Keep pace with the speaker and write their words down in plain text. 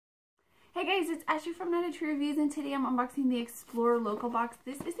Hi guys, it's Ashley from Nana Tree Reviews, and today I'm unboxing the Explore Local box.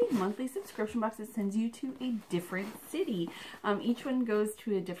 This is a monthly subscription box that sends you to a different city. Each one goes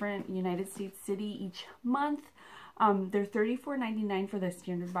to a different United States city each month. They're $34.99 for the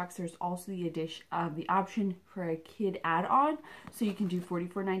standard box. There's also the option for a kid add-on, so you can do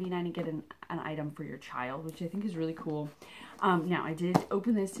 $44.99 and get an item for your child, which I think is really cool. Now, I did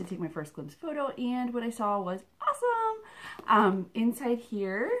open this to take my first glimpse photo, and what I saw was awesome. Inside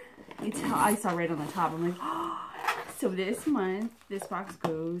here, I saw right on the top, I'm like, oh. So this month, this box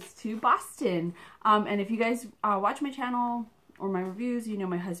goes to Boston. And if you guys watch my channel or my reviews, you know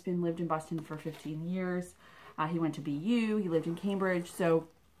my husband lived in Boston for 15 years. He went to BU, he lived in Cambridge, so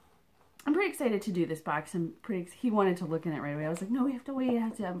I'm pretty excited to do this box. He wanted to look in it right away. I was like, no, we have to wait, I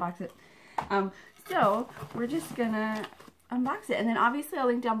have to unbox it. So we're just gonna unbox it, and then obviously I'll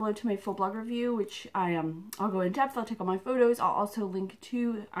link down below to my full blog review, which I'll go in depth. I'll take all my photos. I'll also link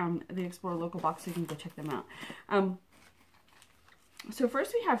to the Explore Local box so you can go check them out. So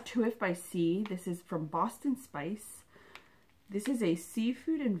first we have 2F by C. This is from Boston Spice. This is a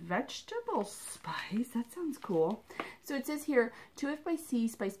seafood and vegetable spice. That sounds cool. So it says here, 2F by C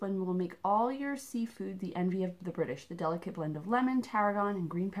spice blend will make all your seafood the envy of the British. The delicate blend of lemon, tarragon, and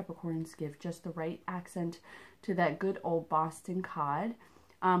green peppercorns give just the right accent to that good old Boston cod.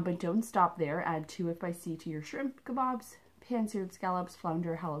 But don't stop there. Add 2F by C to your shrimp kebabs, pan-seared scallops,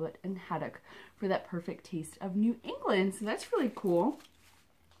 flounder, halibut, and haddock for that perfect taste of New England. So that's really cool.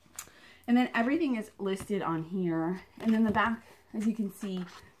 And then everything is listed on here. And then the back, as you can see,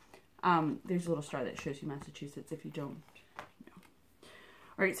 there's a little star that shows you Massachusetts if you don't know.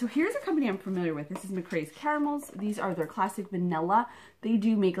 All right, so here's a company I'm familiar with. This is McRae's Caramels. These are their classic vanilla. They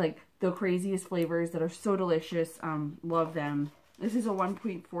do make like the craziest flavors that are so delicious. Love them. This is a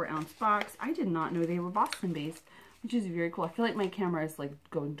 1.4 ounce box. I did not know they were Boston based, which is very cool. I feel like my camera is like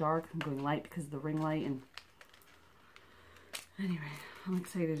going dark and going light because of the ring light. And anyway, I'm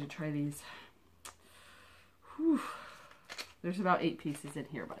excited to try these. Whew. There's about 8 pieces in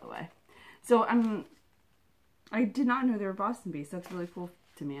here, by the way. So I did not know they were Boston based. That's really cool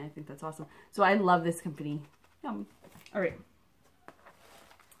to me. I think that's awesome. So I love this company. All right.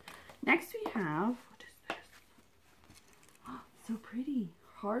 Next we have, what is this? Oh, so pretty.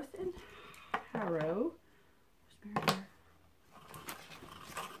 Hearth and Harrow.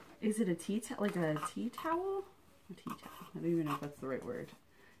 Is it a tea towel? Like a tea towel? A tea towel. I don't even know if that's the right word.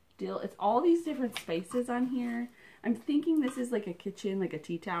 Dill. It's all these different spices on here. I'm thinking this is like a kitchen, like a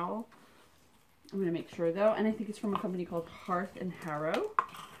tea towel. I'm going to make sure though. And I think it's from a company called Hearth and Harrow.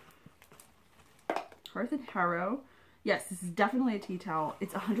 Hearth and Harrow. Yes, this is definitely a tea towel.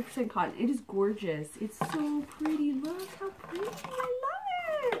 It's 100% cotton. It is gorgeous. It's so pretty. Look how pretty. I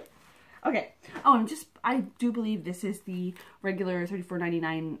love it. Okay. Oh, and I do believe this is the regular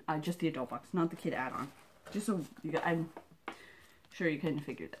 $34.99, just the adult box, not the kid add-on. Just so you guys, I'm sure you kind of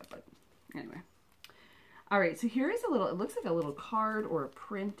figured that, but anyway. All right, so here is a little, it looks like a little card or a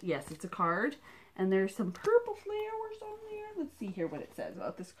print. Yes, it's a card, and there's some purple flowers on there. Let's see here what it says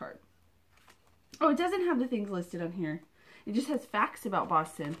about this card. Oh, it doesn't have the things listed on here. It just has facts about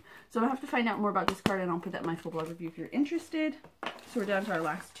Boston. So I'll have to find out more about this card, and I'll put that in my full blog review if you're interested. So we're down to our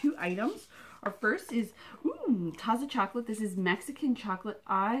last 2 items. Our first is, Taza chocolate. This is Mexican chocolate.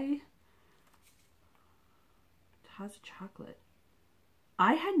 Taza chocolate.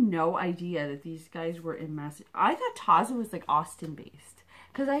 I had no idea that these guys were in Massachusetts. I thought Taza was like Austin based,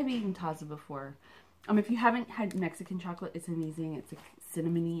 because I've eaten Taza before. If you haven't had Mexican chocolate, it's amazing. It's like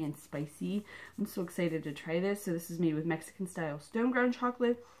cinnamony and spicy. I'm so excited to try this. So this is made with Mexican style stone ground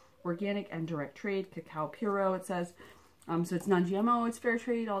chocolate, organic and direct trade, cacao puro, it says. So it's non-GMO, it's fair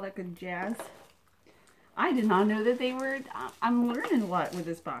trade, all that good jazz. I did not know that they were, I'm learning a lot with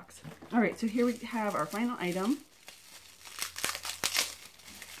this box. All right, so here we have our final item.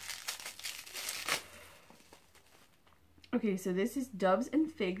 Okay, so this is Doves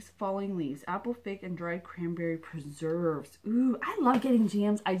and Figs Falling Leaves, apple, fig, and dried cranberry preserves. Ooh, I love getting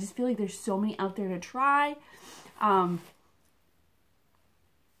jams. I just feel like there's so many out there to try.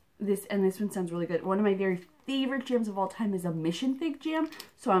 This one sounds really good. One of my very favorite jams of all time is a Mission Fig jam.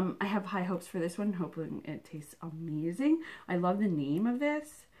 So I have high hopes for this one, hoping it tastes amazing. I love the name of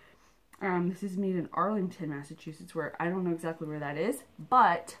this. This is made in Arlington, Massachusetts, where I don't know exactly where that is,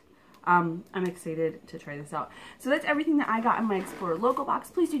 but I'm excited to try this out. So that's everything that I got in my Explore Local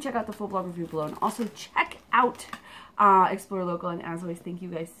box. Please do check out the full blog review below, and also check out Explore Local. And as always, thank you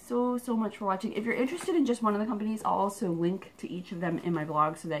guys so much for watching. If you're interested in just one of the companies, I'll also link to each of them in my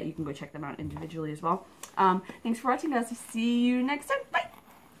blog so that you can go check them out individually as well. Thanks for watching, guys. See you next time.